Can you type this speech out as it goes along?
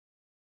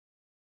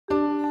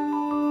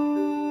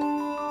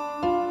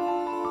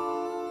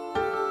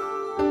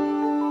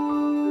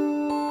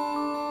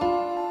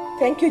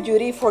Thank you,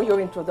 Judy, for your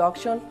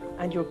introduction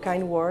and your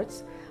kind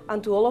words,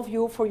 and to all of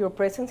you for your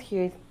presence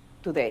here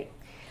today.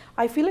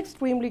 I feel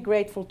extremely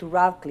grateful to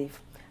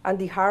Radcliffe and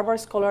the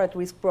Harvard Scholar at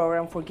Risk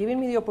program for giving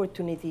me the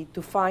opportunity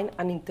to find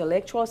an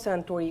intellectual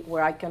sanctuary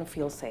where I can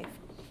feel safe.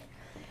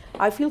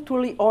 I feel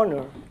truly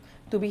honored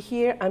to be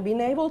here and being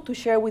able to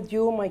share with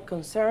you my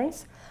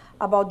concerns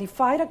about the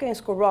fight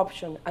against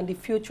corruption and the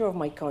future of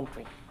my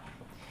country.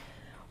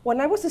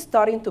 When I was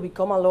studying to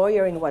become a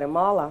lawyer in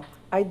Guatemala,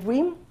 I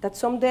dreamed that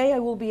someday I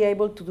will be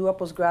able to do a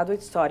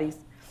postgraduate studies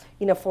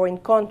in a foreign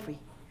country.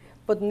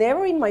 But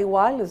never in my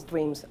wildest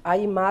dreams I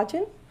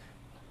imagined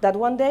that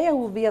one day I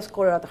will be a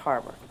scholar at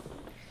Harvard.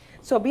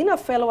 So being a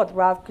fellow at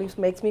Radcliffe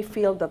makes me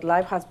feel that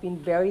life has been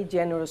very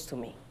generous to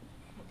me.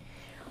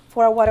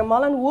 For a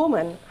Guatemalan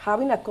woman,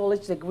 having a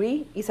college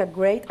degree is a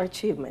great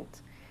achievement,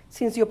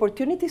 since the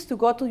opportunities to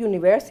go to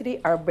university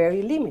are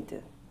very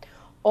limited.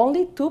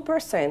 Only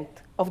 2%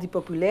 of the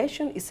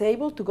population is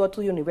able to go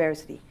to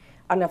university,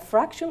 and a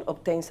fraction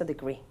obtains a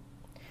degree.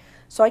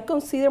 So I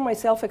consider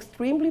myself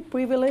extremely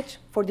privileged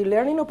for the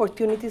learning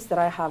opportunities that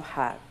I have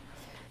had.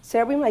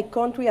 Serving my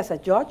country as a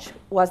judge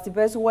was the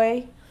best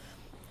way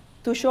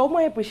to show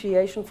my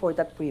appreciation for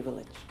that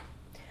privilege.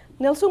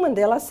 Nelson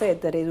Mandela said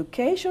that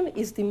education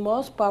is the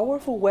most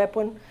powerful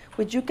weapon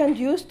which you can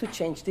use to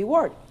change the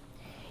world.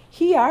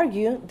 He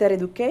argued that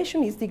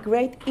education is the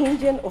great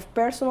engine of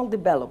personal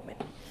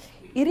development.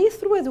 It is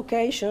through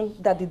education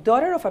that the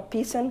daughter of a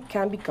peasant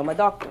can become a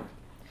doctor,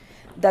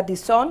 that the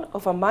son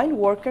of a mine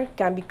worker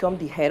can become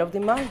the head of the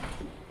mine,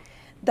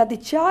 that the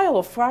child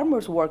of a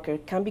farmer's worker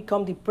can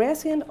become the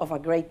president of a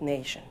great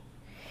nation.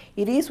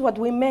 It is what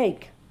we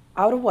make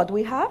out of what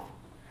we have,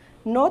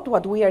 not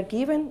what we are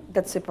given,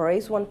 that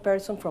separates one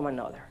person from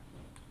another.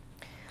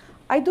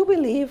 I do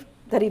believe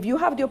that if you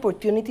have the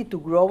opportunity to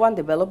grow and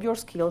develop your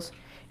skills,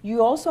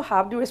 you also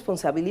have the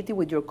responsibility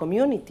with your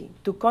community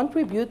to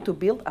contribute to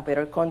build a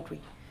better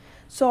country,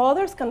 so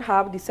others can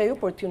have the same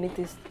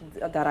opportunities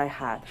that I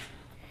had.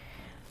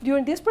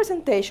 During this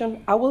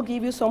presentation, I will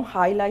give you some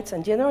highlights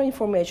and general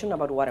information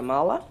about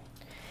Guatemala.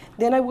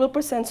 Then I will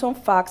present some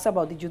facts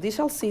about the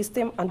judicial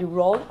system and the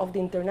role of the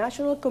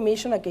International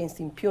Commission Against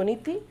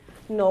Impunity,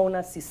 known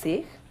as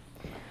CICIG.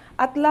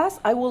 At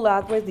last, I will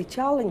address the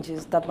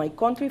challenges that my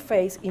country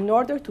faces in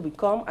order to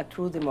become a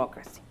true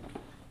democracy.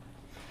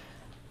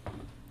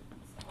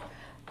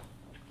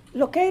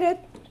 Located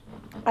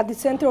at the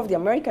center of the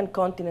American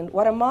continent,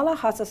 Guatemala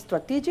has a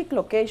strategic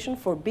location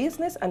for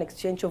business and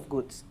exchange of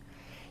goods.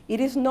 It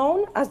is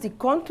known as the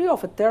country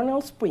of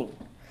eternal spring,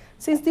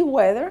 since the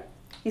weather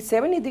is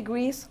 70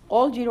 degrees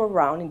all year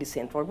round in the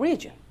central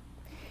region.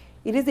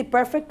 It is the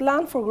perfect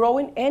land for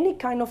growing any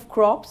kind of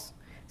crops,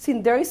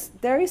 since there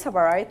is a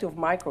variety of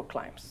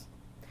microclimates.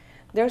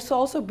 There's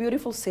also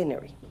beautiful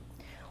scenery.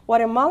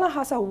 Guatemala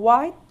has a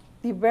wide,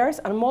 diverse,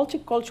 and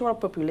multicultural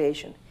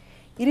population.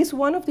 It is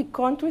one of the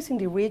countries in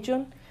the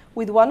region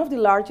with one of the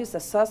largest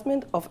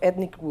assessment of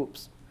ethnic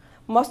groups.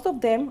 Most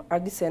of them are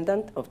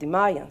descendants of the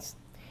Mayans.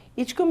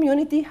 Each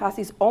community has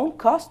its own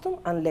custom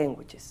and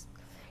languages.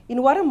 In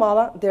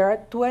Guatemala, there are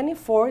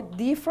 24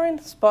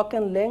 different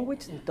spoken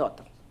languages in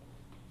total.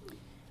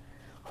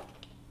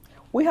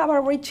 We have a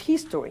rich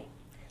history,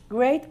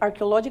 great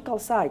archaeological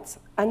sites,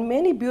 and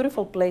many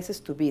beautiful places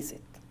to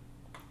visit.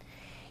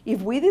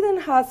 If we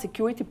didn't have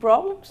security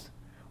problems,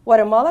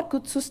 Guatemala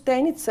could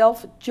sustain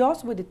itself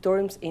just with the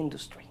tourism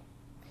industry.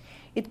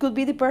 It could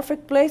be the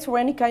perfect place for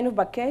any kind of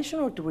vacation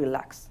or to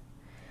relax.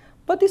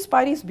 But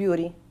despite its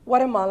beauty,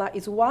 Guatemala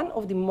is one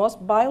of the most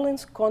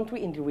violent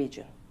countries in the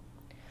region.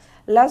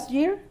 Last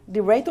year,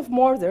 the rate of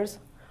murders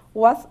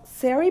was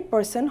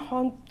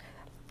 35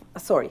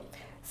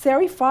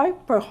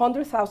 per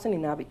 100,000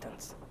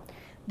 inhabitants.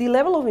 The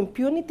level of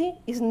impunity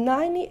is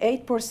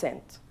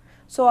 98%.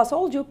 So as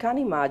all you can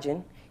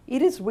imagine,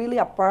 it is really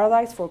a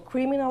paradise for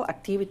criminal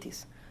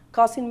activities,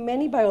 causing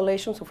many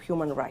violations of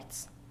human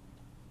rights.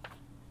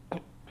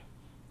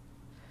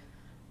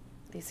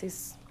 This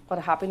is what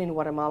happened in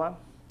Guatemala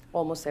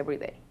almost every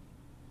day.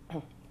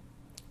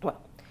 Well,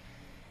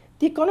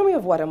 the economy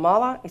of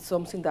Guatemala is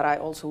something that I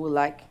also would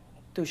like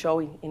to show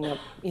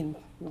in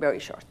very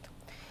short.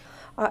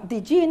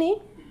 The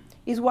Gini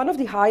is one of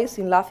the highest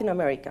in Latin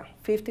America,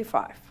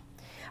 55.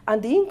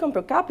 And the income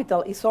per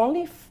capita is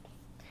only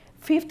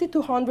 $50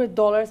 to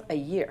 $100 a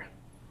year.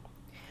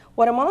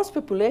 Guatemala's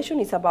population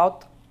is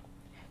about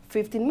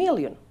 15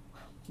 million,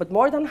 but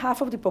more than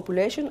half of the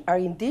population are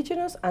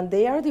indigenous, and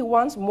they are the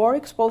ones more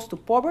exposed to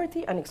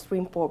poverty and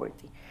extreme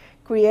poverty,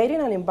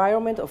 creating an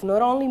environment of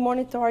not only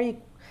monetary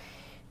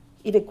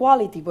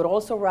inequality, but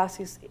also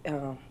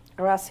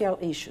racial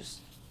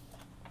issues.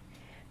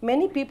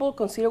 Many people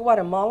consider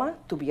Guatemala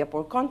to be a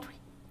poor country.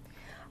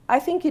 I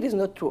think it is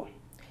not true.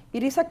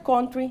 It is a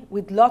country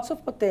with lots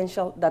of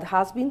potential that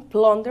has been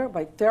plundered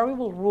by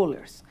terrible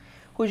rulers,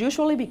 who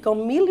usually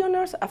become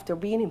millionaires after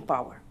being in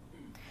power.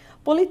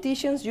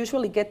 Politicians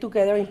usually get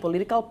together in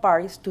political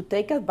parties to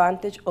take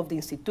advantage of the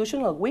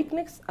institutional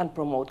weakness and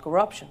promote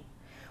corruption,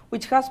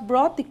 which has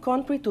brought the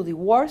country to the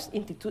worst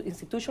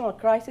institutional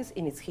crisis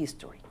in its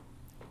history.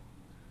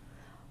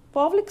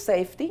 Public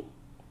safety.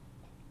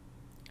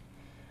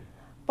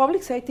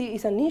 Public safety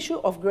is an issue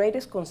of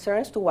greatest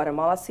concerns to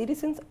Guatemala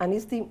citizens and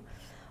is the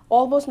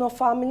almost no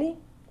family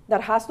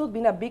that has not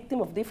been a victim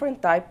of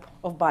different type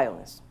of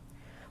violence.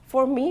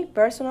 For me,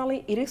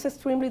 personally, it is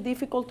extremely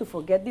difficult to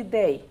forget the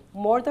day,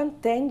 more than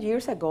 10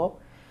 years ago,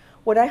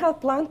 when I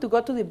had planned to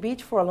go to the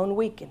beach for a long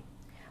weekend.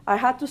 I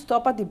had to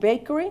stop at the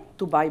bakery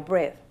to buy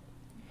bread.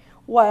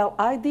 While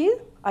I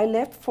did, I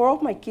left 4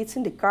 of my kids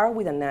in the car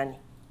with a nanny.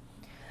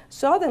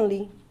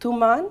 Suddenly, 2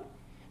 men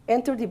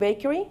entered the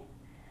bakery.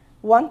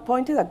 One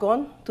pointed a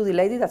gun to the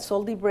lady that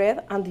sold the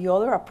bread, and the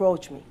other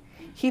approached me.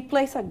 He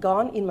placed a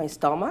gun in my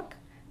stomach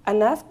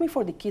and asked me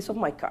for the keys of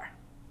my car.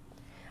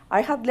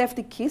 I had left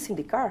the keys in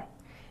the car.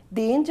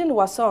 The engine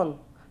was on,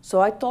 so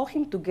I told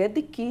him to get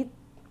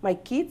my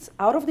kids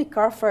out of the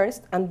car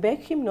first and beg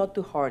him not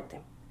to hurt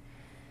them.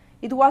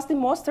 It was the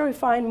most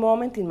terrifying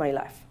moment in my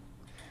life.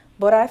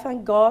 But I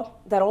thank God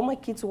that all my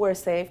kids were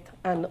saved,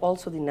 and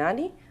also the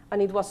nanny,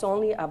 and it was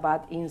only a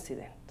bad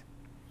incident.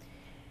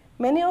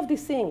 Many of the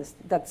things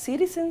that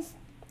citizens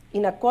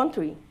in a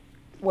country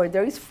where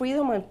there is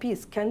freedom and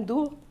peace can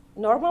do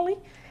normally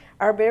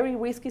are very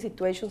risky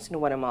situations in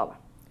Guatemala.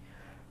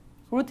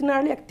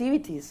 Routinary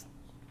activities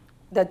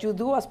that you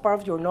do as part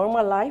of your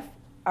normal life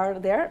are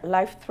there,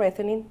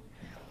 life-threatening,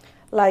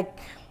 like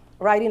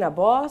riding a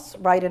bus,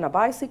 riding a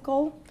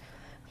bicycle,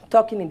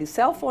 talking in the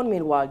cell phone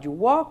meanwhile you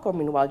walk or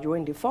meanwhile you're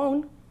in the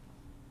phone.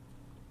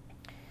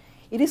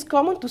 It is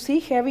common to see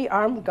heavy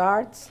armed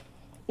guards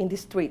in the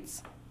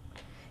streets,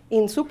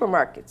 in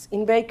supermarkets,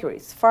 in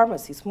bakeries,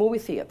 pharmacies, movie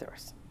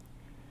theaters.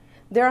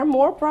 There are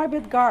more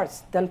private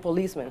guards than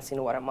policemen in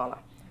Guatemala,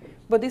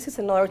 but this is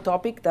another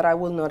topic that I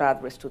will not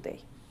address today.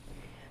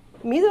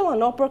 Middle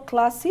and upper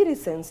class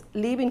citizens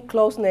live in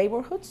close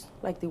neighborhoods,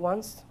 like the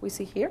ones we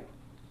see here.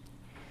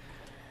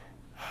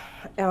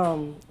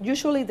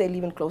 Usually they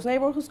live in close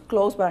neighborhoods,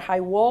 close by high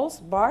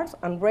walls, bars,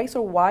 and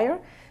razor wire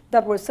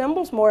that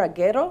resembles more a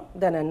ghetto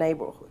than a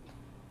neighborhood.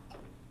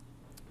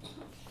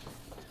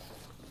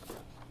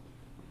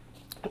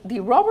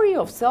 The robbery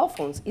of cell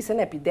phones is an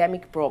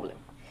epidemic problem.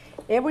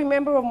 Every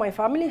member of my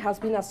family has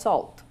been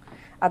assaulted,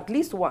 at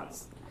least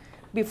once.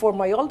 Before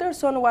my older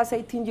son was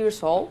 18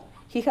 years old,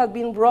 he had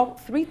been robbed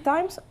 3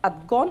 times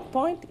at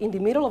gunpoint in the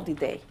middle of the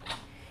day.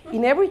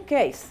 In every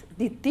case,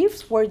 the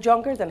thieves were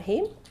younger than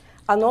him,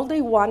 and all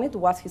they wanted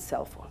was his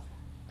cell phone.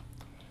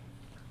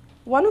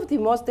 One of the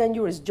most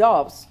dangerous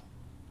jobs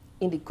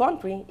in the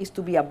country is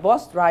to be a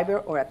bus driver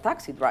or a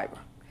taxi driver,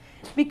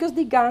 because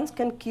the gangs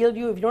can kill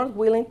you if you're not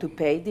willing to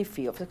pay the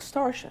fee of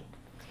extortion.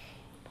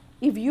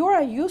 If you are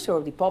a user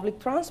of the public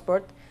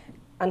transport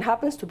and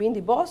happens to be in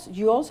the bus,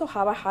 you also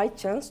have a high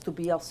chance to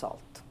be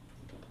assaulted.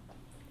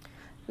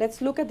 Let's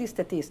look at the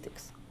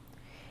statistics.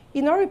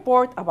 In a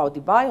report about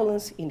the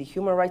violence in the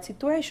human rights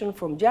situation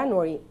from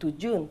January to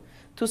June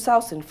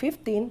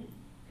 2015,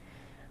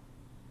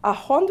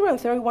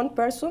 131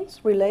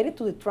 persons related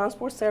to the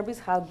transport service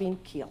have been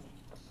killed.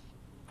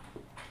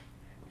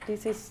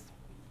 This is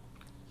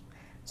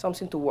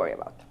something to worry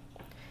about.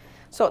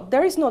 So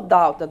there is no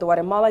doubt that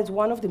Guatemala is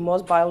one of the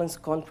most violent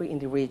countries in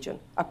the region.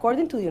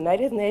 According to the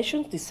United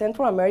Nations, the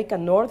Central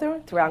American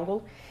Northern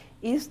Triangle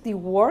is the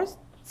world's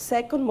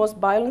second most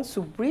violent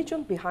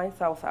sub-region behind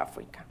South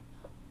Africa.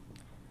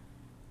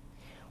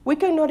 We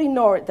cannot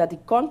ignore that the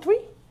country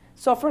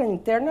suffered an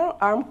internal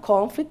armed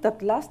conflict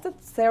that lasted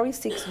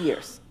 36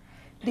 years.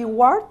 The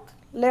war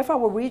left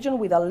our region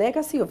with a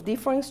legacy of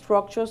different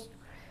structures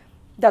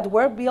that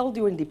were built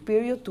during the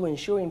period to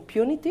ensure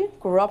impunity,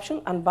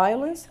 corruption, and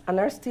violence, and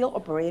are still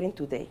operating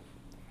today.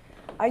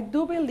 I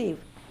do believe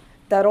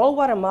that all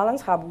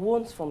Guatemalans have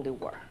wounds from the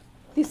war.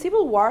 The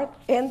Civil War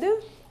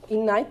ended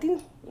in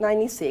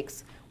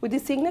 1996 with the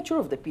signature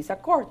of the peace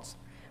accords,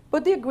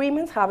 but the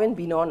agreements haven't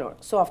been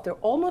honored. So after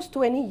almost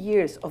 20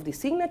 years of the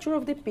signature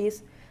of the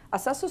peace,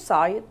 as a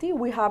society,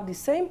 we have the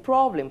same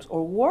problems,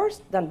 or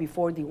worse than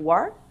before the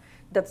war,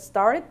 that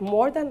started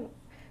more than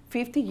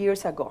 50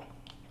 years ago.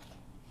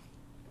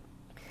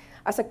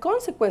 As a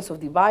consequence of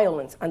the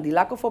violence and the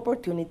lack of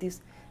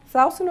opportunities,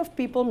 thousands of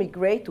people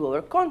migrate to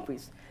other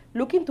countries,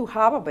 looking to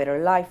have a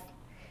better life.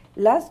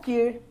 Last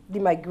year, the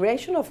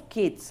migration of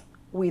kids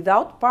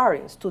without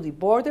parents to the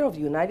border of the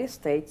United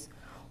States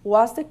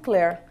was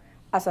declared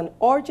as an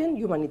urgent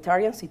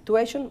humanitarian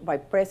situation by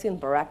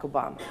President Barack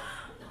Obama.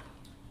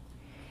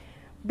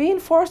 Being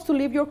forced to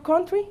leave your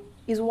country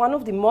is one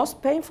of the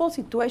most painful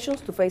situations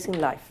to face in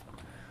life.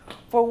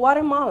 For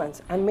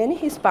Guatemalans and many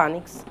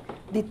Hispanics,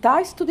 the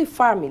ties to the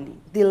family,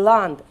 the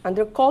land, and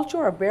their culture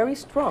are very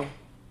strong.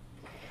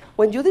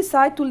 When you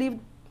decide to leave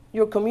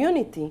your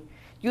community,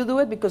 you do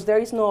it because there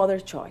is no other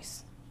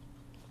choice.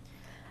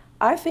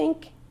 I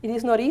think it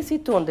is not easy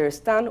to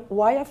understand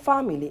why a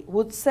family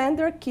would send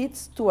their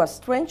kids to a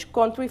strange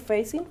country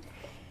facing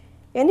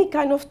any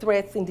kind of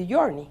threats in the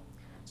journey.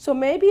 So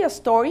maybe a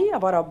story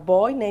about a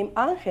boy named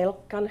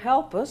Angel can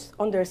help us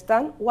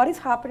understand what is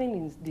happening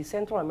in the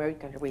Central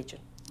American region.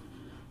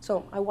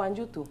 So I want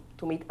you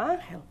to meet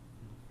Angel.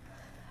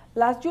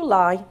 Last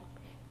July,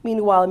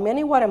 Meanwhile,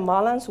 many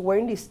Guatemalans were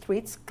in the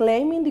streets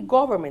claiming the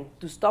government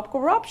to stop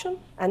corruption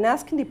and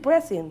asking the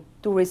president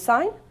to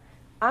resign.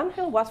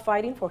 Angel was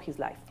fighting for his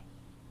life.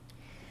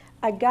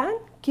 A gang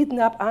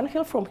kidnapped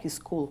Angel from his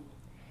school.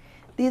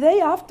 The day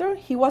after,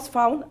 he was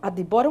found at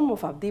the bottom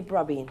of a deep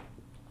ravine.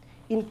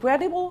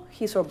 Incredible,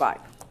 he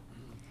survived.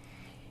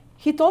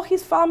 He told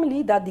his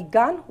family that the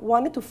gang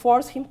wanted to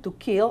force him to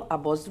kill a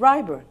bus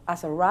driver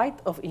as a rite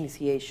of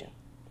initiation.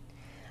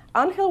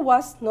 Angel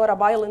was not a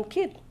violent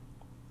kid.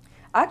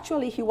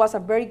 Actually, he was a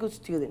very good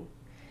student.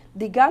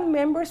 The gang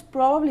members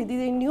probably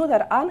didn't know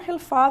that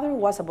Angel's father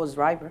was a bus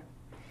driver.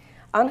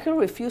 Angel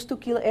refused to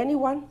kill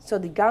anyone, so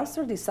the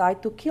gangsters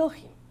decided to kill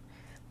him.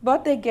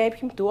 But they gave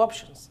him two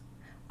options,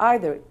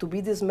 either to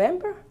be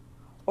dismembered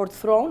or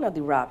thrown at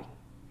the ravine.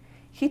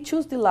 He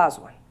chose the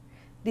last one.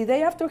 The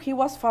day after, he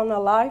was found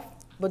alive,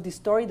 but the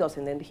story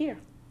doesn't end here.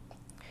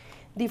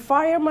 The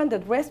fireman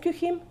that rescued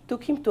him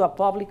took him to a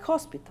public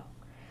hospital.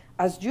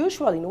 As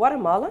usual in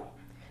Guatemala,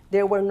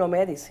 there were no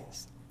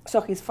medicines.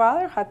 So his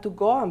father had to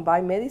go and buy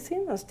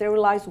medicine and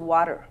sterilize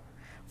water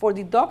for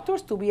the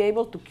doctors to be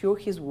able to cure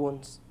his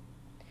wounds.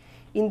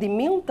 In the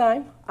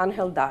meantime,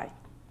 Angel died.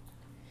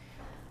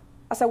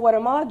 As a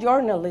Guatemala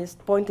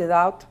journalist pointed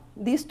out,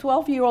 this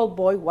 12-year-old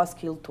boy was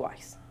killed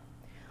twice.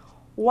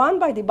 One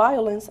by the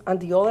violence and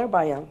the other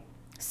by a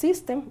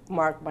system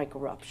marked by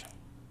corruption.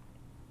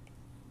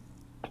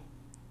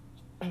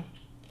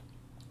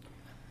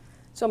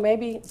 So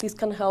maybe this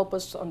can help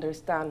us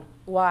understand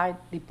why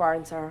the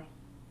parents are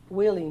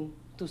willing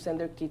to send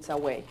their kids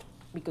away,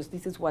 because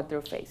this is what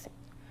they're facing.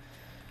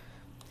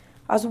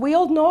 As we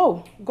all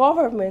know,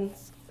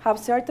 governments have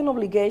certain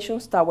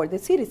obligations toward the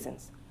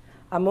citizens.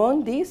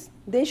 Among these,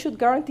 they should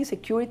guarantee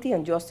security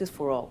and justice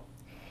for all.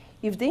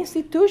 If the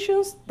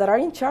institutions that are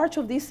in charge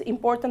of this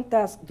important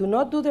task do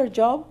not do their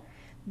job,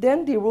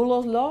 then the rule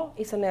of law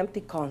is an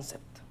empty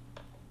concept.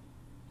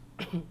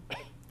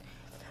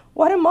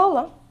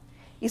 Guatemala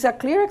is a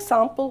clear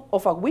example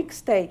of a weak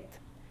state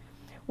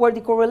where the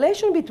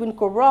correlation between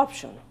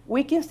corruption,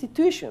 weak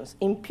institutions,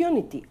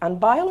 impunity, and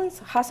violence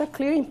has a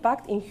clear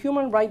impact in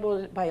human rights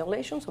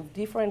violations of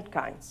different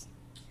kinds.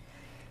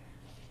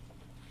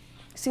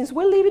 Since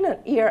we live in an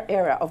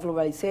era of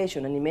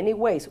globalization and in many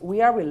ways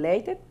we are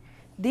related,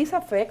 this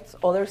affects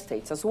other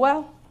states as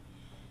well.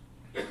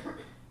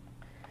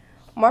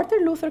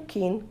 Martin Luther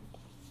King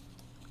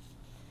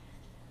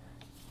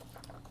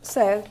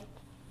said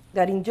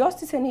that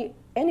injustice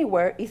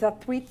anywhere is a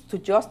threat to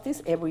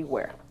justice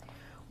everywhere.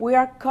 We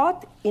are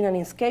caught in an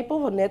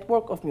inescapable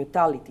network of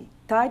mutuality,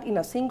 tied in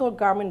a single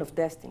garment of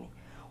destiny.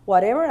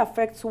 Whatever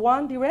affects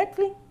one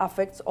directly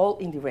affects all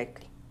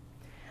indirectly.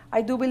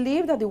 I do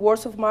believe that the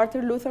words of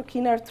Martin Luther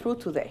King are true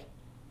today.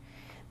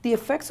 The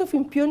effects of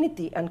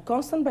impunity and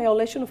constant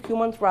violation of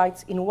human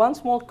rights in one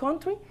small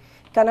country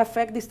can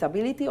affect the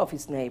stability of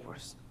its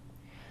neighbors.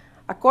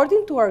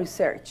 According to our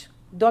research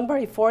done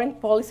by Foreign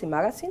Policy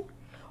magazine,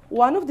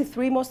 one of the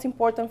three most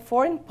important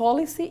foreign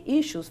policy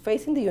issues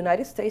facing the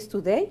United States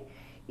today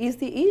is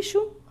the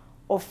issue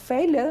of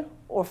failure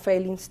or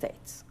failing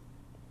states.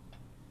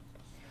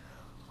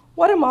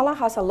 Guatemala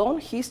has a long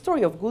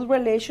history of good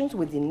relations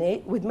with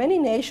many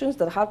nations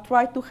that have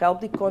tried to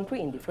help the country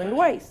in different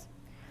ways.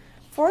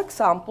 For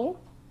example,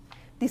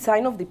 the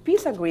sign of the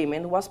peace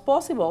agreement was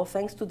possible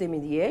thanks to the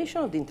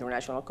mediation of the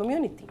international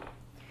community.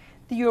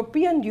 The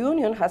European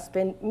Union has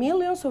spent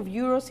millions of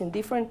euros in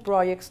different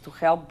projects to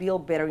help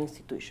build better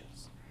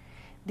institutions.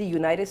 The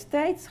United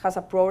States has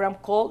a program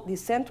called the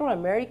Central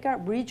America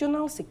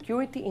Regional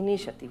Security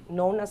Initiative,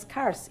 known as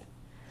CARSI.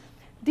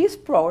 This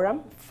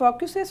program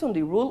focuses on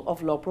the rule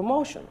of law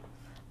promotion,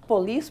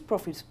 police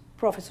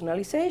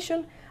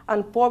professionalization,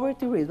 and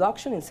poverty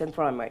reduction in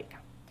Central America.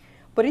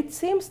 But it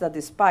seems that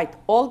despite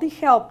all the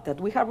help that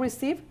we have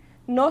received,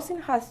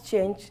 nothing has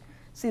changed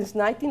since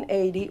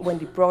 1980 when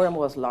the program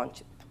was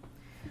launched.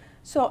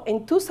 So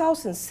in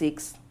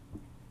 2006,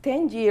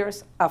 10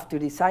 years after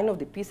the sign of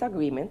the peace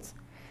agreements,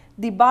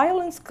 the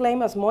violence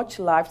claimed as much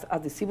lives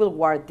as the Civil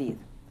War did.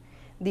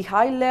 The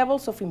high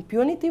levels of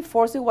impunity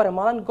forced the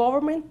Guatemalan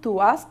government to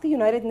ask the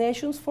United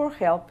Nations for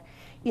help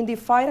in the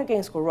fight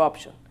against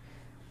corruption.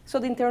 So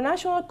the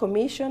International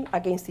Commission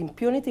Against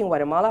Impunity in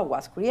Guatemala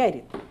was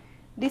created.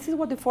 This is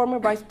what the former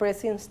Vice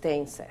President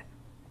Stein said.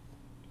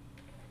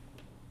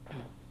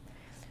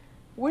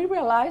 We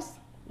realized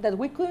that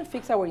we couldn't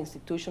fix our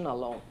institution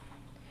alone.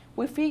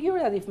 We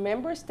figured that if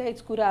member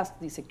states could ask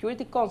the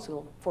Security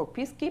Council for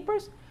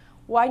peacekeepers,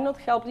 why not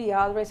help the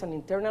address an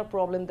internal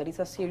problem that is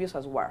as serious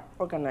as war,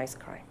 organized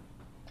crime?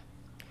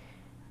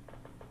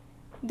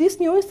 This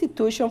new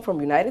institution from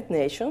the United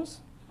Nations,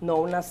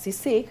 known as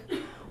CICIG,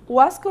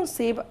 was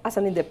conceived as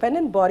an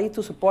independent body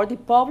to support the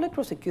Public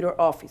Prosecutor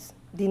Office,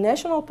 the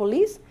National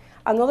Police,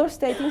 and other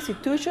state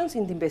institutions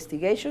in the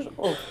investigation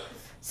of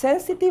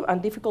sensitive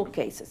and difficult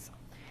cases.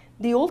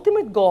 The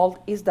ultimate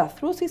goal is that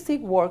through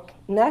CICIG work,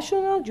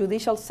 national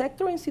judicial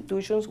sector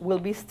institutions will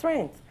be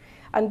strengthened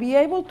and be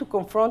able to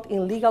confront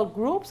illegal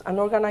groups and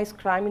organized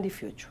crime in the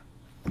future.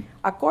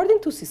 According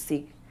to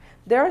CICIG,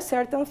 there are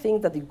certain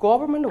things that the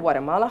government of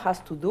Guatemala has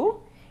to do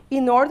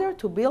in order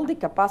to build the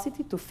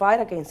capacity to fight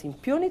against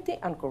impunity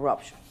and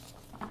corruption.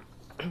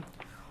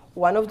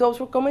 One of those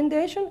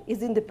recommendations is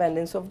the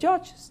independence of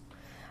judges.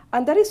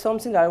 And that is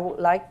something that I would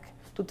like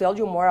to tell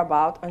you more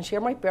about and share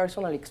my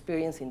personal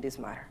experience in this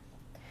matter.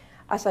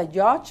 As a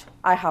judge,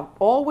 I have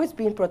always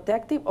been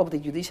protective of the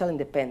judicial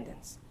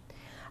independence.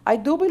 I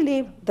do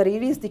believe that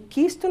it is the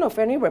keystone of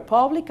any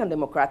republic and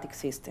democratic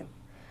system.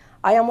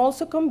 I am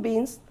also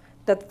convinced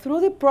that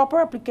through the proper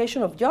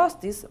application of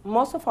justice,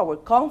 most of our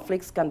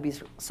conflicts can be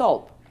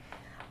solved,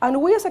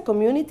 and we as a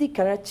community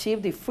can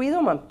achieve the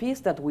freedom and peace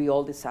that we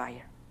all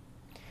desire.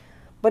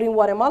 But in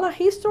Guatemala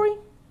history,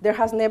 there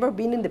has never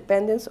been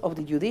independence of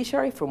the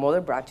judiciary from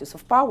other branches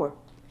of power,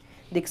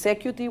 the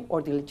executive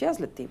or the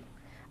legislative.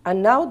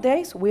 And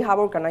nowadays, we have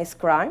organized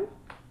crime,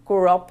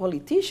 corrupt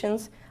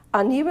politicians,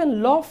 and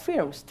even law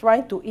firms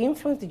trying to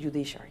influence the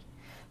judiciary.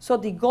 So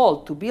the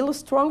goal to build a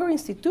stronger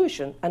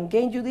institution and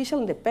gain judicial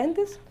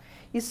independence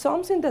is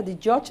something that the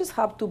judges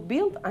have to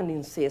build and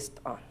insist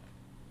on.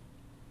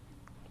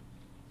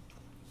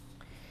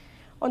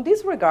 On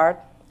this regard,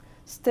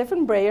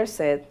 Stephen Breyer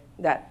said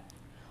that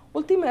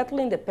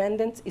ultimately,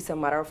 independence is a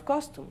matter of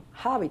custom,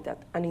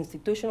 habitat, and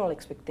institutional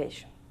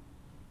expectation.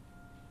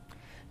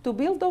 To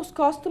build those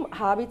custom,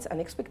 habits, and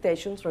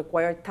expectations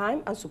require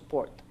time and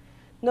support,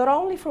 not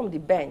only from the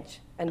bench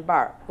and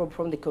bar, but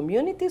from the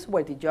communities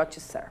where the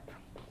judges serve.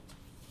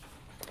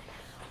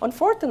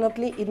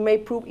 Unfortunately, it may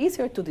prove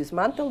easier to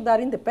dismantle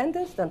that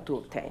independence than to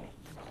obtain it.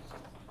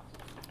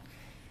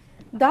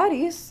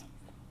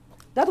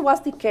 That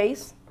was the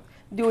case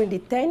during the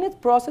tainted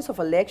process of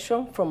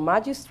election from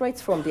magistrates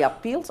from the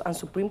Appeals and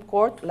Supreme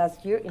Court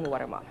last year in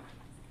Guatemala.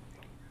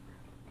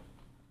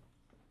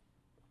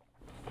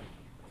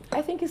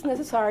 I think it's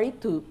necessary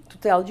to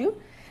tell you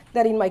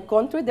that in my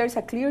country there is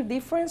a clear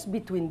difference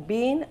between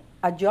being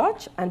a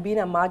judge and being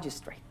a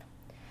magistrate.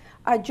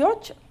 A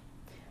judge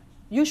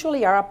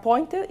usually are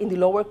appointed in the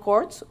lower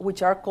courts,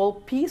 which are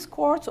called peace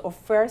courts or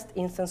first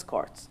instance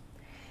courts.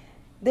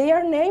 They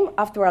are named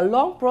after a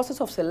long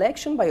process of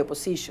selection by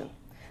opposition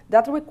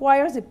that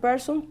requires the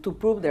person to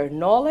prove their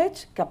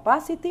knowledge,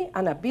 capacity,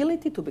 and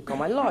ability to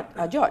become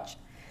a judge.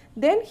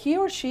 Then he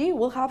or she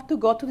will have to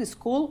go to the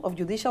School of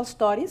Judicial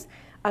Studies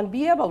and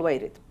be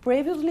evaluated,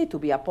 previously to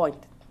be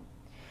appointed.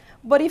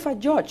 But if a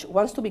judge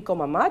wants to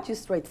become a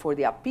magistrate for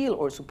the appeal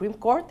or Supreme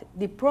Court,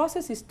 the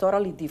process is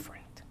totally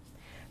different.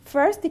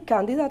 First, the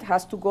candidate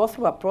has to go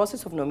through a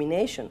process of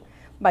nomination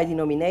by the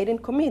nominating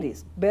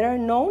committees, better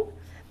known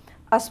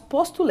as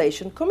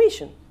postulation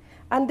commission.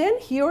 And then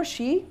he or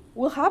she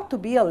will have to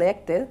be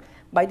elected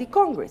by the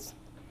Congress.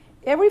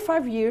 Every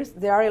 5 years,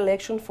 there are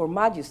elections for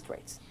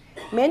magistrates.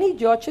 Many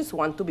judges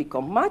want to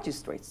become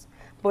magistrates,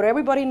 but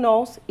everybody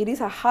knows it is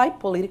a high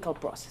political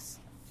process.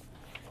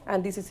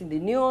 And this is in the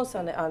news,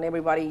 and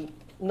everybody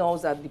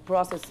knows that the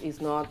process is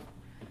not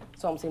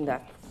something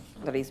that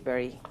is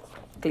very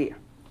clear.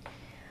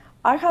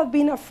 I have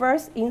been a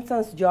first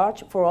instance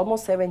judge for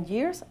almost 7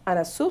 years and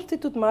a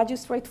substitute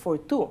magistrate for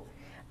 2,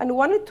 and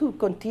wanted to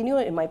continue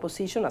in my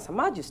position as a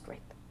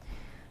magistrate.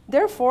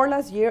 Therefore,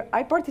 last year,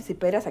 I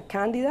participated as a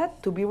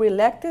candidate to be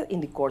reelected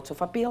in the Courts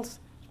of Appeals.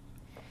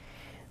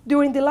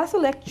 During the last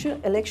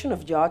election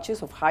of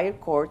judges of higher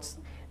courts,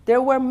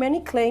 there were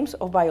many claims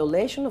of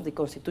violation of the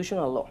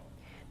constitutional law.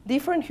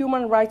 Different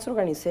human rights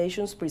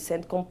organizations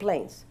present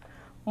complaints.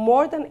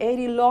 More than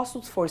 80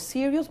 lawsuits for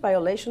serious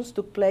violations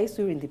took place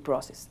during the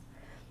process.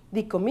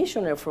 The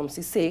commissioner from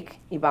CICIG,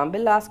 Ivan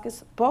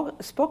Velázquez,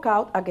 spoke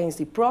out against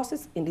the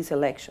process in this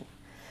election.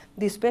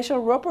 The Special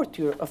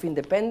Rapporteur of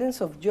Independence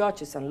of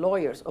Judges and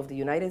Lawyers of the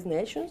United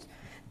Nations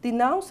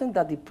denounced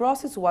that the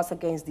process was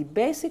against the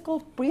basic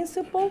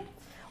principle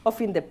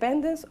of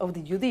independence of the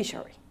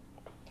judiciary,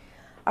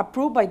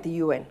 approved by the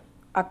UN.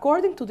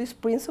 According to this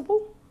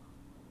principle,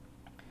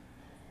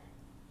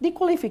 the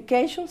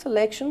qualification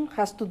selection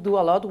has to do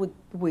a lot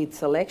with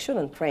selection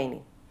and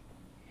training.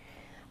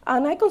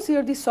 And I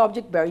consider this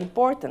subject very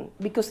important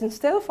because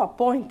instead of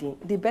appointing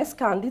the best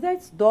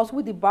candidates, those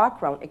with the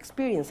background,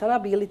 experience, and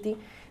ability,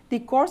 the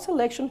court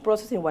selection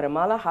process in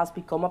Guatemala has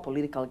become a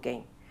political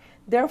game.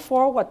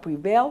 Therefore, what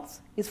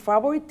prevails is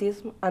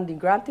favoritism and the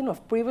granting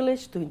of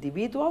privilege to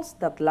individuals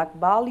that lack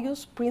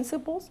values,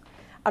 principles,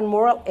 and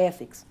moral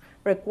ethics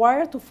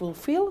required to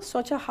fulfill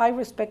such a high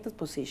respected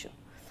position.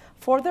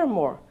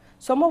 Furthermore,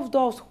 some of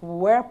those who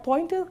were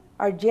appointed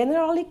are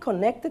generally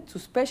connected to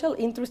special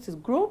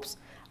interest groups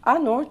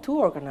and or to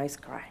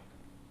organized crime.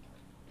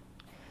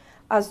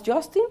 As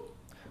Justin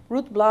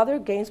Ruth Blatter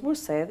Gainsbourg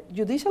said,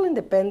 judicial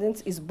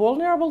independence is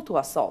vulnerable to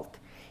assault.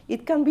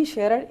 It can be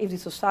shattered if the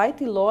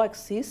society law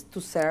exists to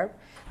serve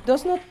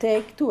does not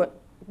take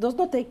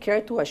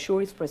care to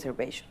assure its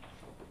preservation.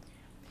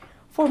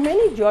 For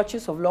many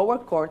judges of lower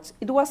courts,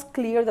 it was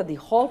clear that the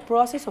whole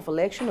process of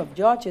election of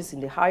judges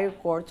in the higher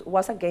courts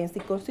was against the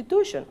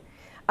Constitution,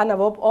 and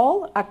above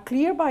all, a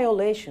clear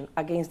violation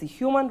against the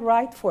human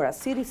right for a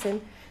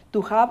citizen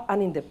to have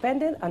an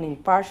independent and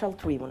impartial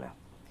tribunal.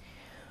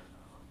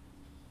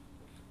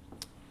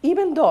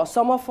 Even though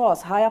some of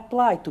us had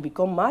applied to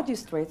become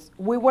magistrates,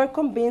 we were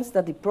convinced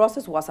that the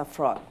process was a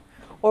fraud,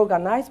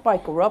 organized by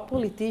corrupt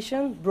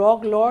politicians,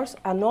 drug lords,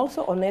 and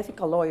also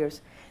unethical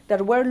lawyers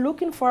that were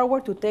looking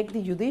forward to take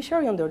the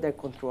judiciary under their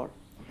control.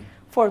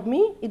 For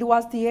me, it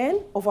was the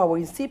end of our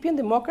incipient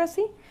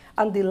democracy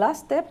and the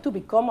last step to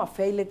become a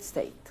failed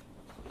state.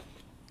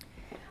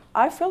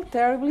 I felt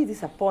terribly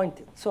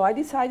disappointed, so I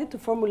decided to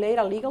formulate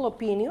a legal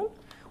opinion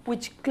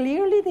which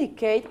clearly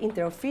indicated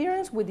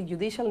interference with the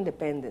judicial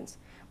independence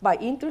by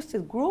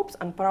interested groups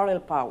and parallel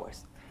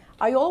powers.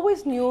 I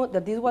always knew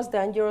that this was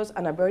dangerous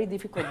and a very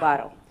difficult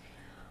battle,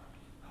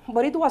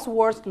 but it was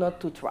worse not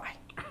to try.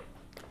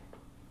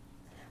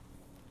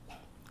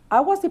 I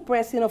was the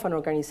president of an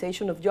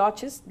organization of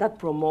judges that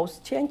promotes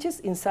changes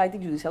inside the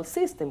judicial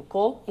system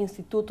called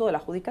Instituto de la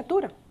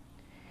Judicatura.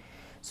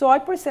 So I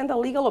present a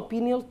legal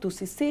opinion to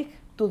CICIG,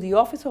 to the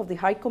Office of the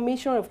High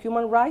Commissioner of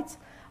Human Rights,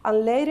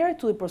 and later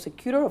to the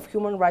Prosecutor of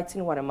Human Rights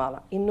in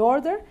Guatemala, in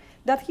order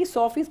that his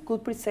office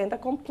could present a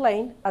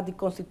complaint at the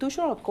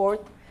Constitutional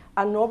Court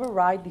and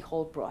override the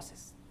whole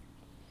process.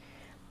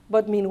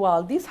 But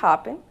meanwhile this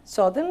happened,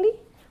 suddenly,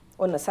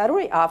 on a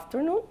Saturday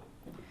afternoon,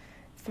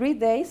 3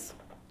 days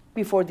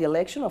before the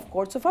election of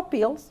Courts of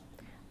Appeals,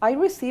 I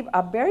received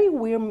a very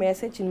weird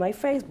message in my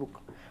Facebook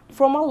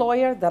from a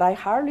lawyer that I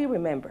hardly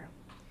remember.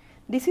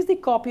 This is the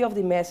copy of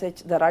the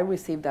message that I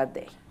received that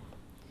day.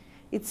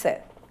 It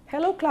said,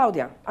 "Hello,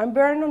 Claudia. I'm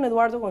Vernon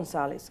Eduardo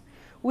Gonzalez.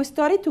 We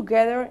studied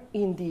together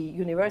in the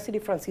University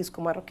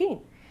Francisco Marroquín.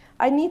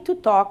 I need to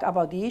talk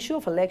about the issue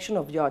of election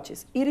of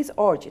judges. It is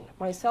urgent."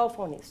 My cell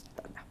phone is.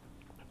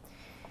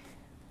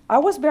 I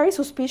was very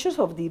suspicious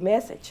of the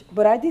message,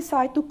 but I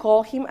decided to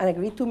call him and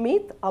agree to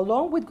meet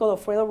along with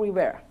Godofredo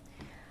Rivera,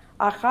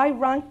 a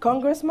high-ranked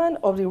congressman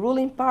of the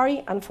ruling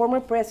party and former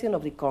president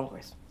of the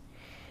Congress.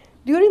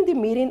 During the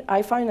meeting,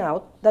 I found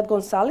out that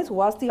Gonzalez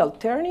was the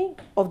attorney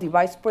of the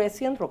vice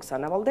president,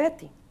 Roxana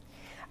Valdetti,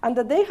 and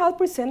that they had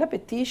presented a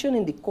petition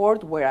in the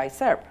court where I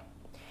serve.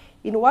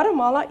 In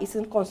Guatemala, it is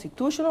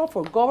unconstitutional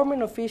for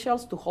government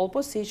officials to hold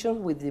positions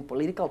with the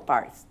political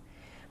parties,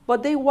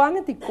 but they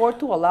wanted the court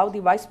to allow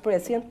the vice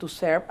president to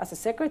serve as a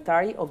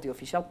secretary of the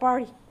official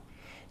party.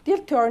 The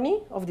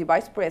attorney of the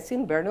vice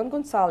president, Vernon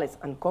Gonzalez,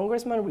 and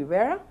Congressman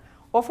Rivera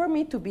offered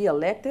me to be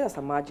elected as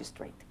a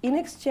magistrate in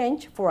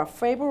exchange for a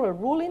favorable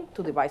ruling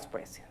to the vice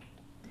president.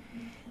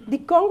 The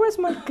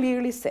congressman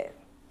clearly said,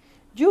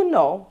 "You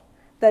know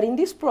that in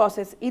this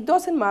process, it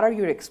doesn't matter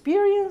your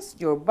experience,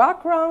 your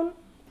background,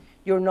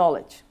 your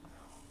knowledge.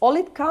 All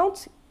it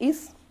counts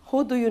is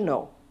who do you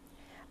know.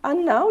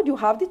 And now you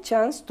have the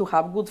chance to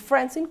have good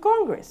friends in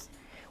Congress.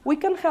 We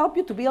can help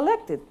you to be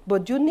elected,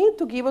 but you need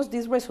to give us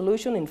this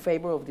resolution in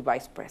favor of the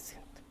vice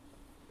president."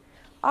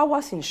 I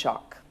was in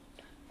shock.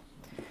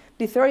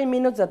 The 30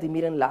 minutes that the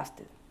meeting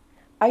lasted.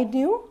 I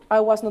knew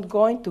I was not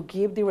going to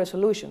give the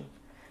resolution,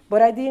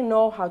 but I didn't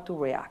know how to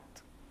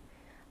react.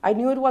 I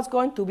knew it was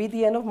going to be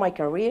the end of my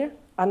career,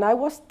 and I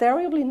was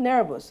terribly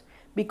nervous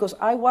because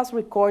I was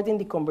recording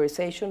the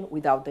conversation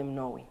without them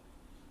knowing.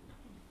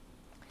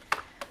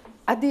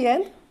 At the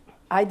end,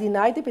 I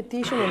denied the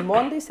petition on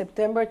Monday,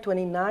 September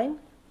 29,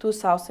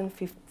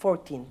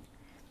 2014.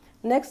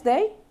 Next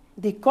day,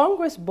 the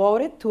Congress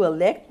voted to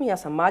elect me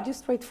as a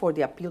magistrate for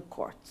the appeal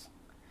courts.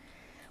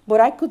 But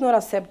I could not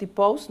accept the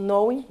post,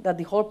 knowing that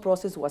the whole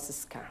process was a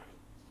scam.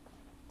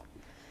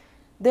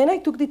 Then I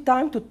took the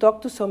time to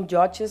talk to some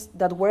judges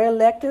that were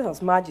elected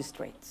as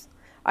magistrates.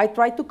 I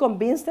tried to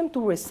convince them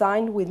to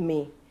resign with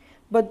me,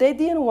 but they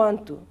didn't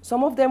want to.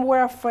 Some of them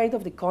were afraid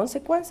of the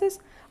consequences,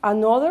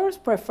 and others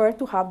preferred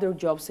to have their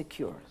job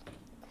secured.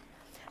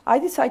 I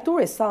decided to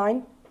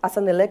resign as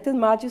an elected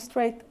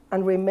magistrate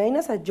and remain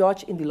as a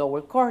judge in the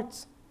lower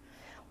courts.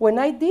 When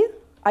I did,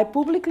 I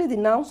publicly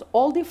denounced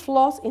all the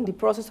flaws in the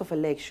process of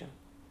election.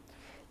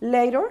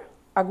 Later,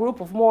 a group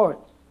of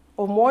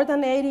more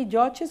than 80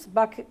 judges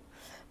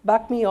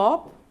backed me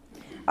up,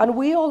 and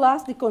we all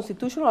asked the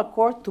Constitutional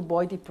Court to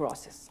void the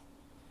process.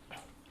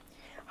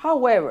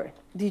 However,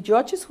 the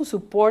judges who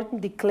support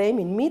the claim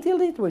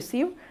immediately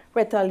received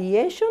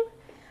retaliation,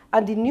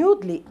 and the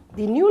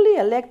newly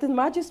elected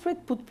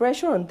magistrate put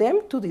pressure on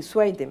them to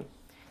dissuade them.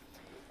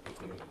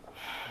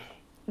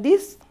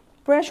 This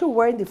pressure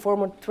were in the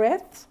form of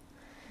threats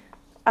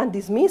and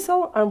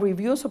dismissal and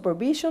review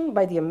supervision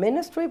by the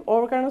administrative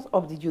organs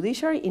of the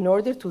judiciary in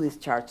order to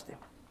discharge them.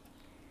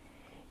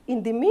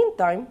 In the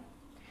meantime,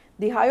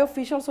 the high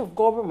officials of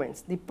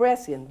governments, the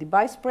president, the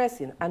vice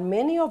president, and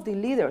many of the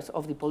leaders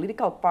of the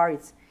political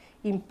parties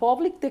in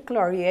public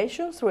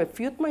declarations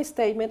refute my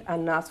statement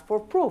and ask for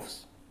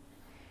proofs.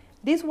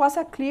 This was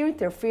a clear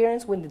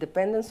interference with the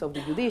independence of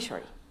the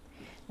judiciary.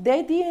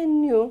 They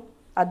didn't know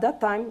at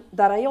that time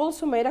that I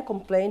also made a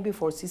complaint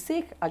before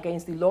CICIG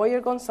against the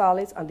lawyer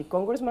Gonzalez and the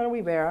Congressman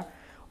Rivera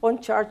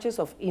on charges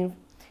of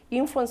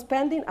influence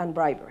spending and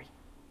bribery.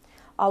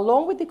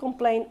 Along with the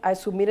complaint, I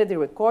submitted the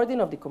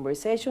recording of the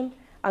conversation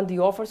and the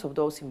offers of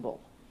those involved.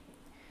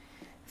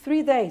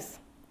 3 days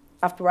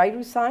after I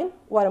resigned,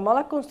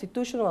 Guatemala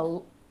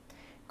Constitutional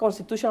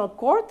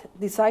Court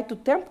decided to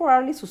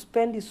temporarily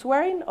suspend the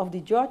swearing of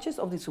the judges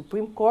of the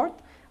Supreme Court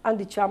and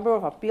the Chamber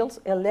of Appeals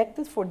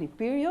elected for the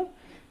period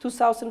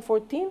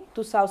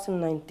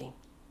 2014-2019.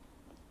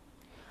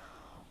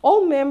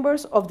 All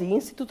members of the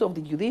Institute of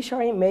the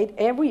Judiciary made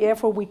every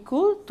effort we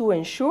could to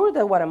ensure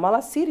that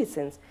Guatemala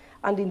citizens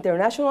and the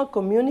international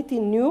community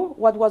knew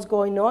what was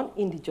going on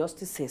in the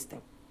justice system.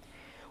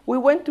 We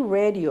went to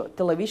radio,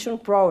 television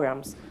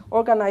programs,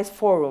 organized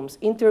forums,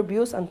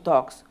 interviews, and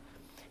talks.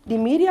 The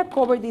media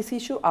covered this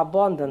issue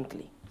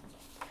abundantly.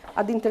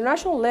 At the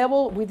international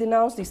level, we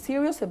denounced the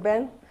serious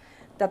event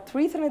that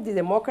threatened the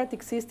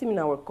democratic system in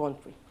our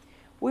country.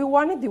 We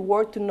wanted the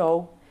world to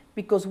know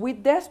because we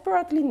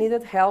desperately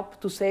needed help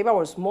to save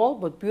our small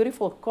but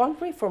beautiful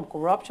country from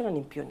corruption and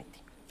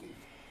impunity.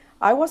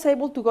 I was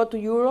able to go to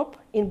Europe.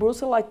 In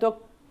Brussels, I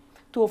talked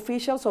to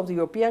officials of the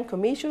European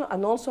Commission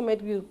and also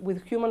met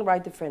with human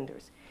rights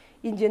defenders.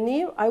 In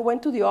Geneva, I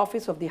went to the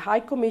Office of the High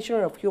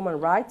Commissioner of Human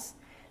Rights,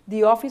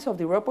 the Office of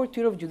the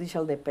Rapporteur of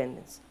Judicial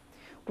Independence.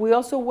 We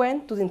also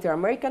went to the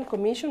Inter-American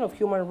Commission of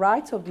Human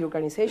Rights of the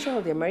Organization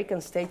of the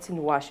American States in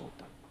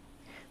Washington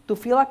to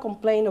file a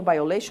complaint of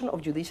violation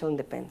of judicial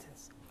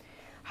independence.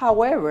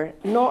 However,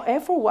 no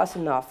effort was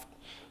enough.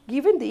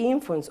 Given the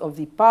influence of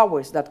the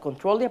powers that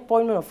control the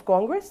appointment of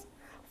Congress,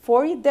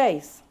 40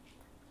 days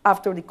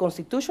after the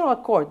Constitutional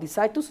Court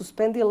decided to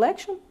suspend the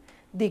election,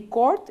 the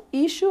court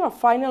issued a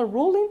final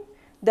ruling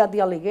that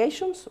the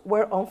allegations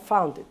were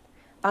unfounded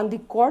and the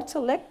courts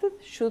elected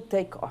should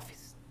take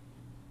office.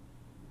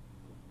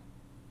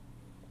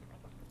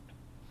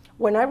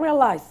 When I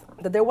realized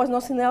that there was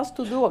nothing else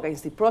to do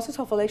against the process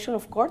of election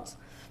of courts,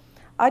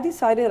 I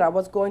decided I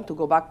was going to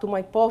go back to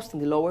my post in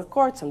the lower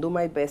courts and do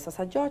my best as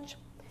a judge.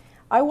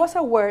 I was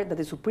aware that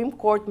the Supreme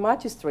Court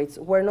magistrates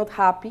were not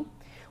happy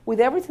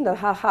with everything that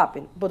had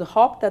happened, but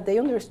hoped that they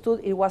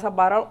understood it was a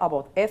battle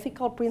about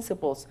ethical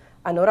principles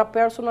and not a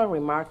personal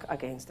remark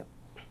against them.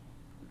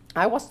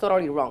 I was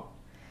totally wrong.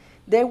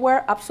 They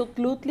were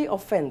absolutely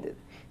offended.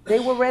 They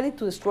were ready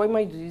to destroy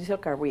my judicial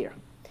career.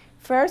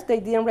 First, they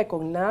didn't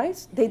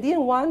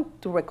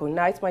want to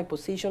recognize my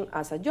position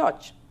as a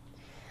judge.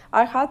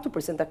 I had to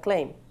present a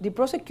claim. The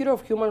prosecutor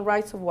of human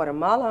rights of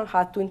Guatemala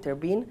had to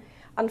intervene,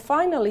 and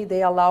finally,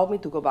 they allowed me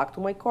to go back to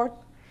my court.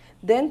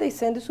 Then they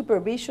sent the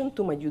supervision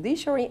to my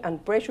judiciary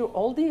and pressured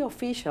all the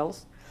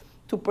officials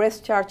to press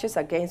charges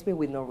against me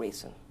with no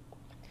reason.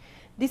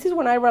 This is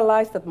when I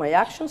realized that my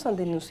actions and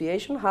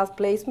denunciation had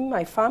placed me,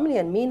 my family,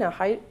 and me in a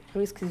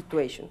high-risk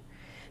situation.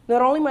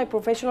 Not only my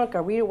professional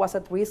career was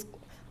at risk,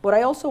 but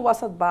I also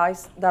was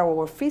advised that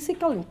our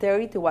physical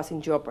integrity was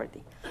in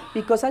jeopardy,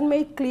 because I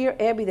made clear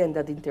evidence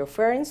that the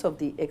interference of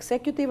the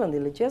executive and the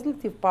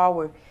legislative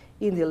power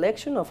in the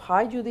election of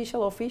high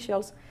judicial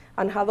officials,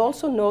 and had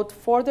also noted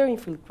further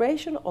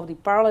infiltration of the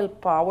parallel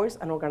powers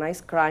and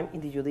organized crime in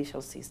the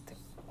judicial system.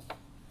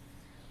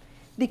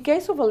 The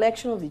case of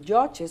election of the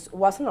judges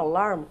was an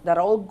alarm that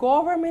all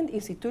government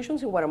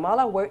institutions in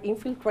Guatemala were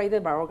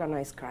infiltrated by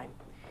organized crime,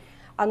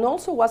 and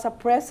also was a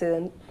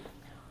precedent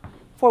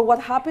for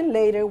what happened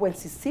later when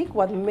CICIG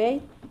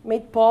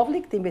made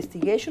public the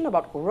investigation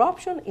about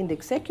corruption in the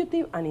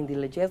executive and in the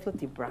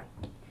legislative branch.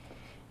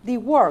 The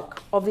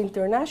work of the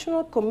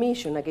International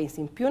Commission Against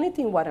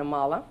Impunity in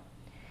Guatemala,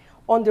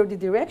 under the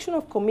direction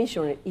of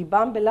Commissioner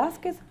Iván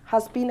Velázquez,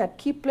 has been a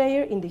key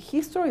player in the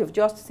history of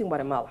justice in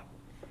Guatemala.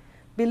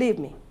 Believe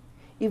me,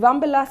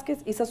 Iván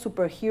Velázquez is a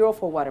superhero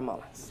for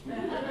Guatemalans.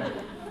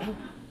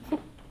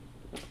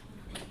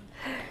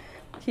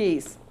 He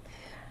is.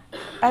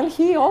 And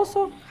he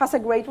also has a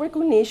great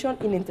recognition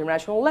in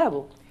international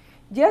level.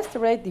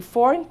 Yesterday, the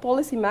Foreign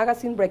Policy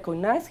magazine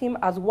recognized him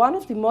as one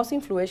of the most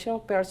influential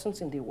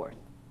persons in the world.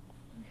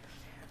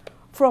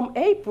 From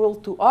April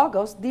to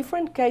August,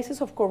 different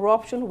cases of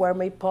corruption were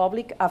made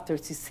public after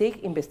CICIG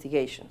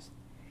investigations.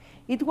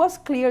 It was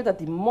clear that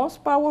the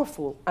most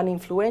powerful and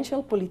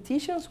influential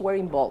politicians were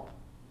involved.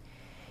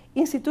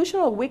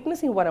 Institutional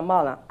weakness in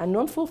Guatemala and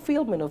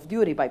non-fulfillment of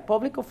duty by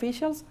public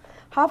officials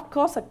have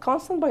caused a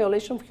constant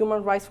violation of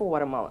human rights for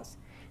Guatemalans.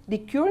 The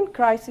current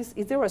crisis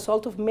is the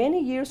result of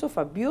many years of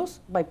abuse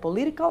by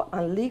political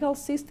and legal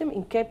systems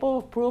incapable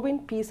of proving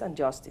peace and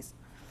justice.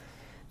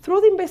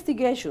 Through the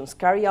investigations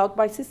carried out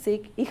by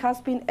CICIG, it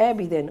has been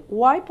evident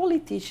why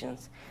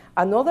politicians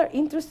and other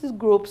interested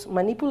groups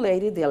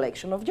manipulated the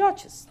election of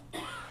judges.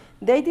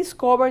 They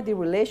discovered the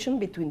relation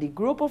between the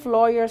group of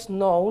lawyers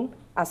known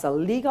as a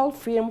legal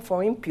firm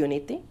for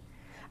impunity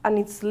and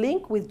its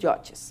link with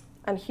judges.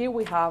 And here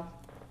we have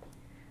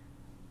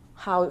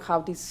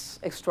how this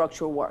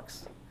structure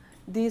works.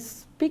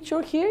 This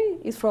picture here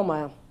is from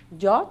a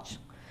judge,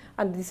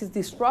 and this is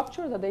the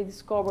structure that they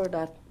discovered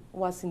that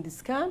was in the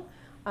scan.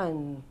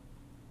 And,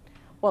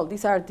 well,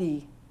 these are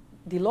the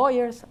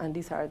lawyers, and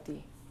these are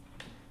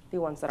the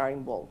ones that are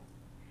involved.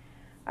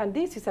 And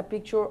this is a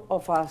picture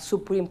of a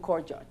Supreme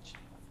Court judge,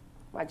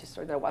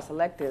 magistrate that was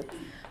elected.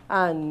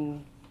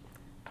 And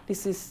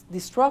this is the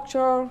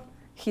structure.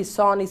 His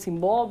son is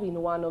involved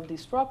in one of the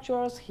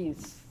structures,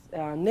 his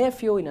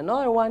nephew in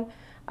another one,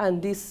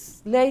 and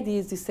this lady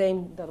is the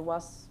same that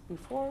was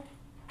before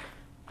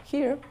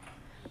here,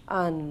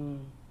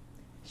 and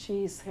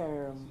she is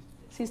her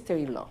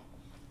sister-in-law.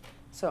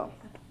 So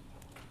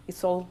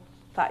it's all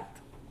tight.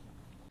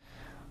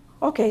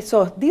 Okay,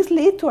 so this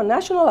led to a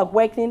national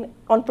awakening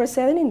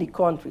unprecedented in the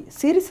country.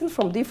 Citizens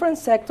from different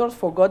sectors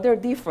forgot their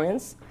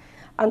difference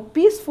and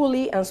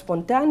peacefully and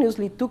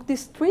spontaneously took the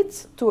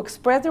streets to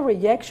express their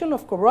rejection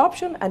of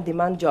corruption and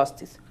demand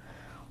justice.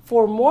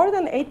 For more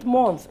than 8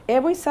 months,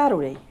 every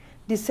Saturday,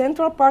 the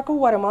Central Park of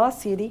Guatemala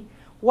City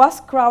was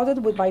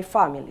crowded with my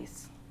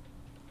families.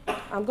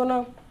 I'm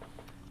gonna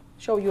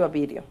show you a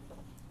video.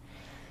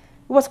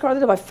 It was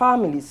crowded by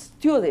families,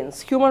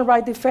 students, human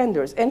rights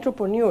defenders,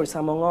 entrepreneurs,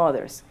 among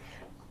others.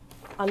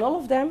 And all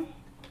of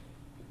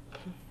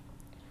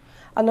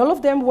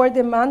them were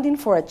demanding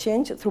for a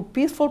change through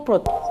peaceful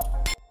protest.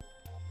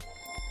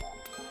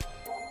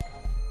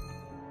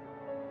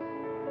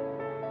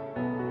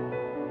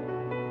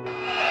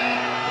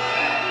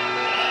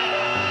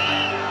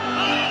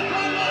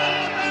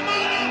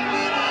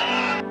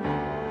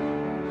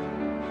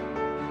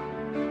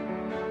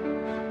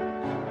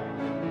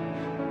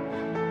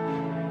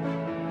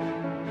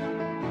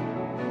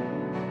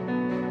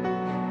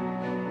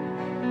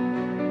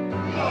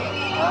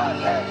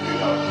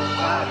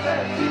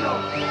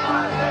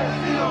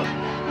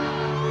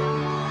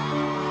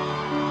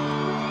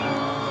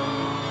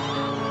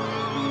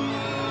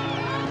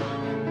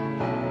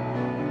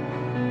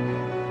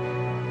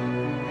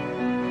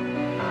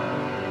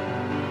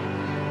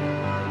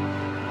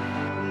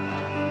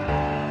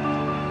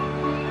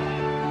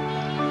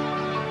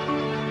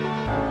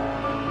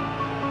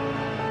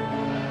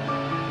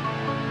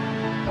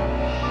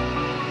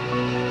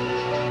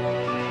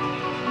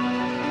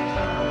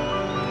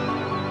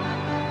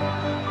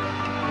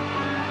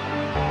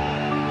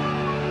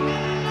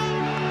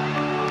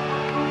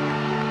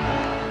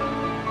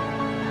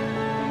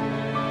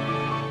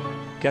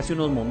 Que hace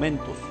unos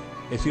momentos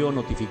he sido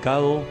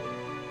notificado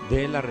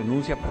de la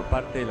renuncia por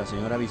parte de la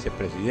señora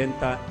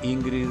vicepresidenta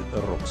Ingrid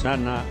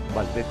Roxana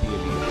Valdetti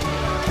Elías.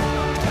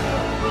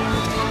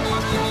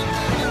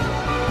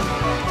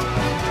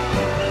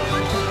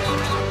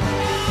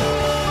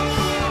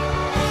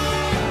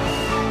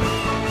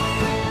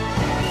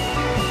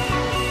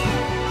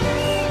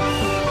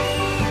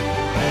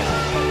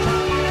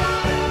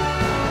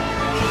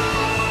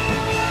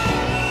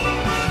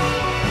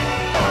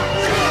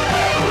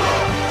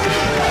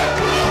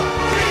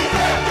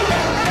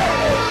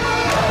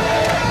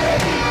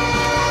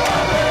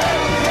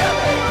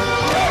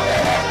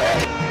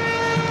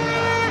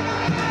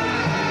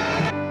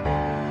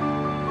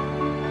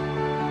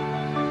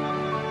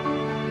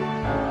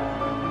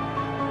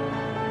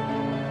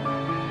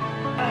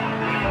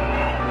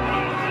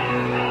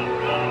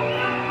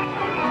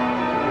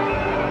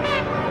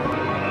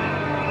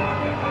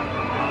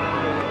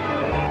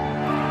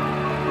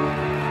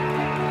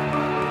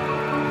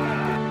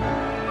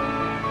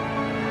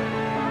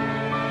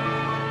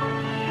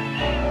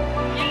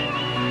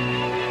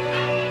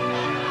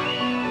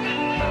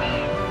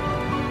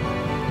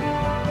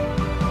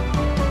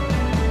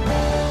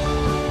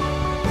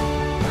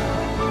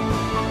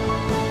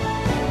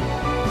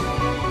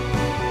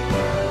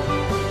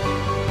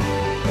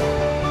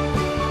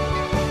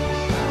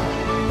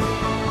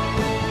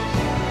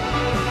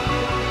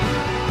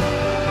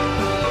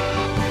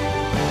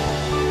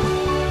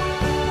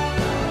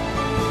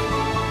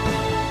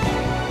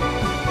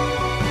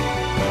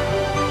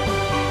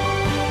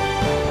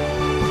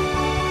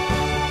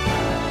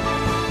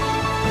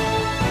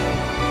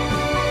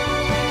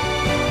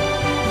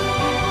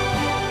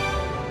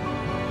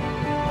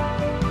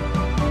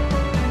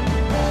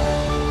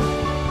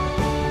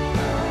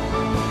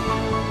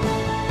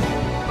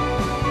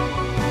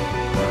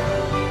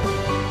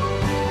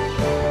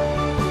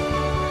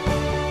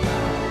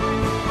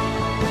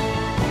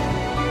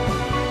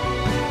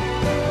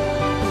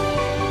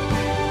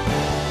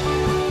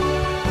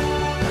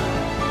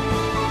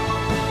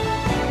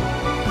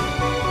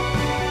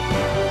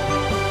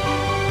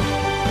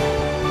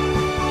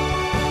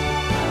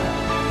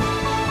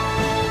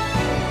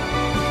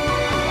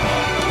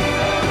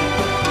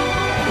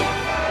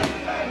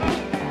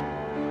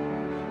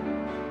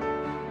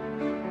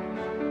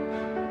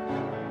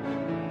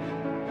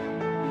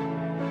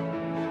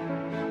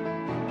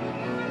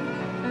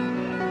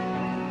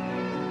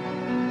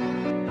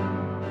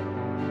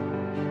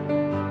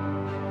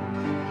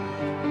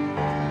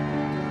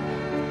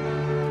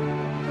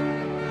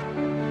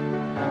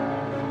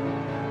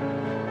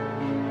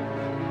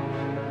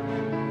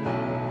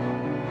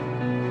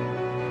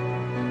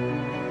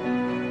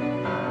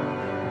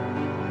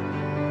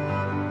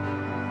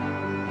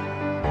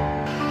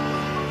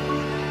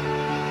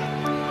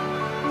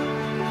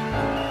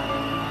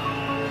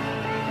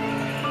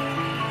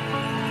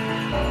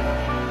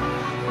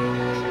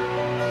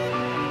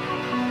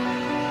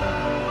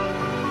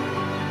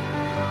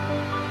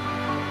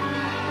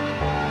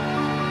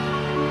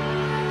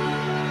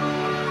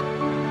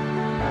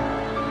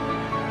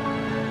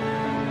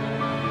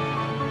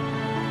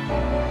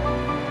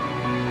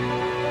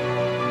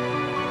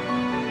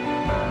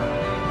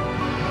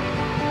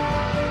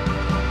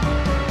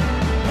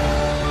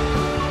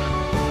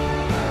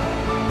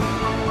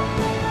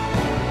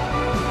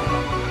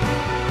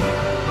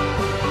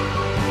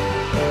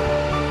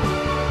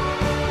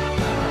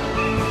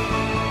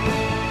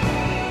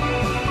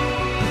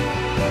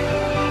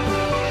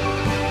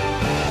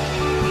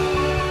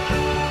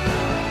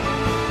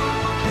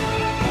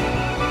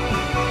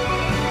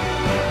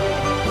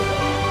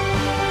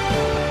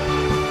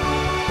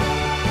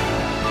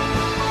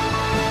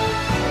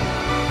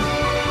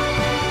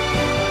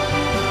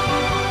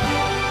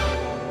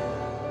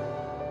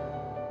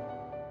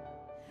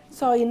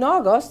 So in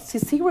August,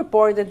 CICIG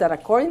reported that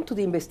according to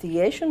the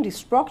investigation, the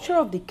structure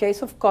of the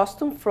case of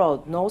custom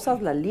fraud, known as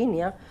La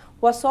Línea,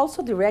 was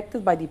also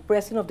directed by the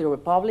President of the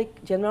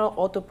Republic, General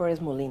Otto Pérez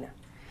Molina.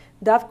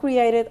 That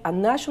created a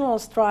national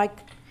strike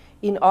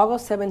in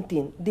August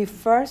 17, the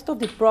first of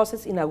the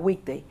process in a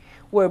weekday,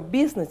 where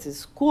businesses,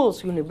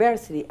 schools,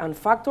 universities, and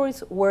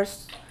factories were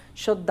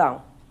shut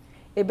down.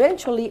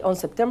 Eventually, on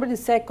September the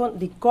 2nd,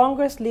 the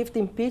Congress lifted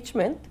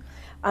impeachment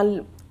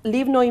and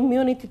leave no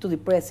immunity to the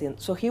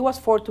president, so he was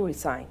forced to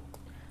resign.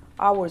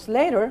 Hours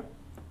later,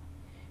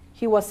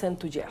 he was sent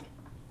to jail.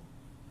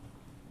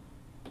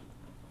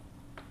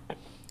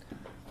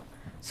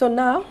 So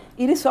now,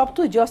 it is up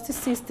to the justice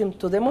system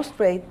to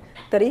demonstrate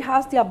that it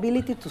has the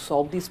ability to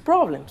solve these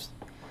problems.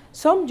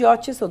 Some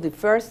judges of the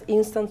first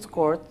instance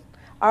court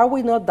are,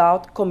 with no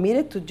doubt,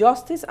 committed to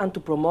justice and to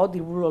promote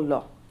the rule of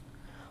law.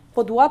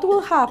 But what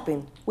will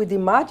happen with the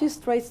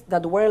magistrates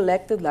that were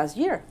elected last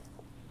year?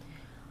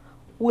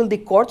 Will the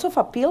courts of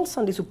appeals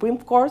and the Supreme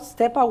Court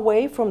step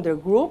away from their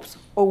groups,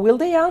 or will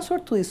they answer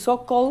to the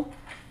so-called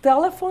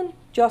telephone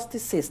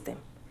justice system,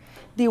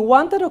 the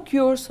one that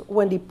occurs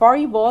when the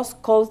party boss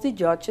calls the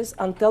judges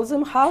and tells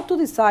them how to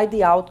decide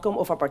the outcome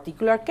of a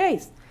particular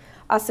case,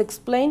 as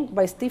explained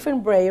by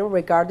Stephen Breyer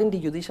regarding the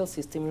judicial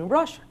system in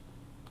Russia?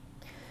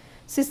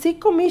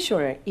 CICIG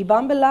Commissioner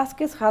Ivan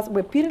Velázquez has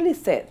repeatedly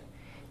said,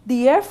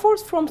 the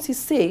efforts from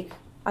CICIG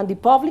and the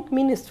public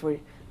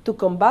ministry to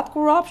combat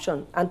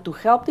corruption and to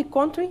help the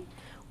country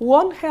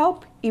won't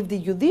help if the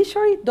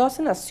judiciary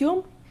doesn't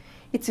assume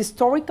its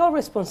historical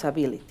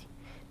responsibility.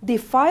 The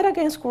fight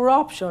against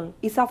corruption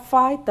is a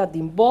fight that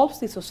involves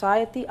the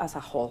society as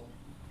a whole.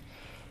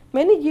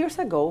 Many years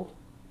ago,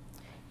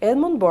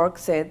 Edmund Burke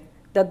said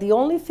that the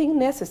only thing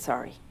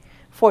necessary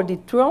for the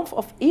triumph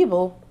of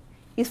evil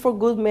is for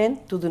good men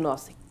to do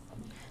nothing.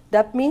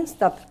 That means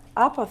that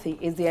apathy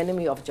is the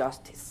enemy of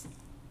justice.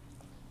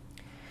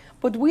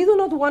 But we do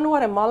not want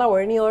Guatemala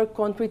or any other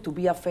country to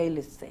be a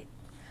failed state.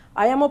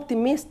 I am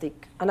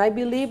optimistic, and I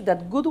believe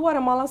that good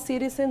Guatemalan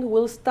citizens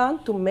will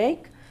stand to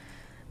make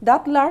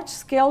that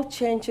large-scale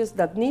changes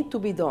that need to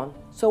be done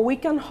so we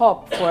can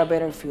hope for a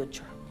better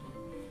future.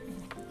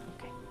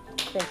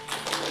 Okay.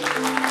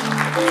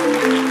 Thank you.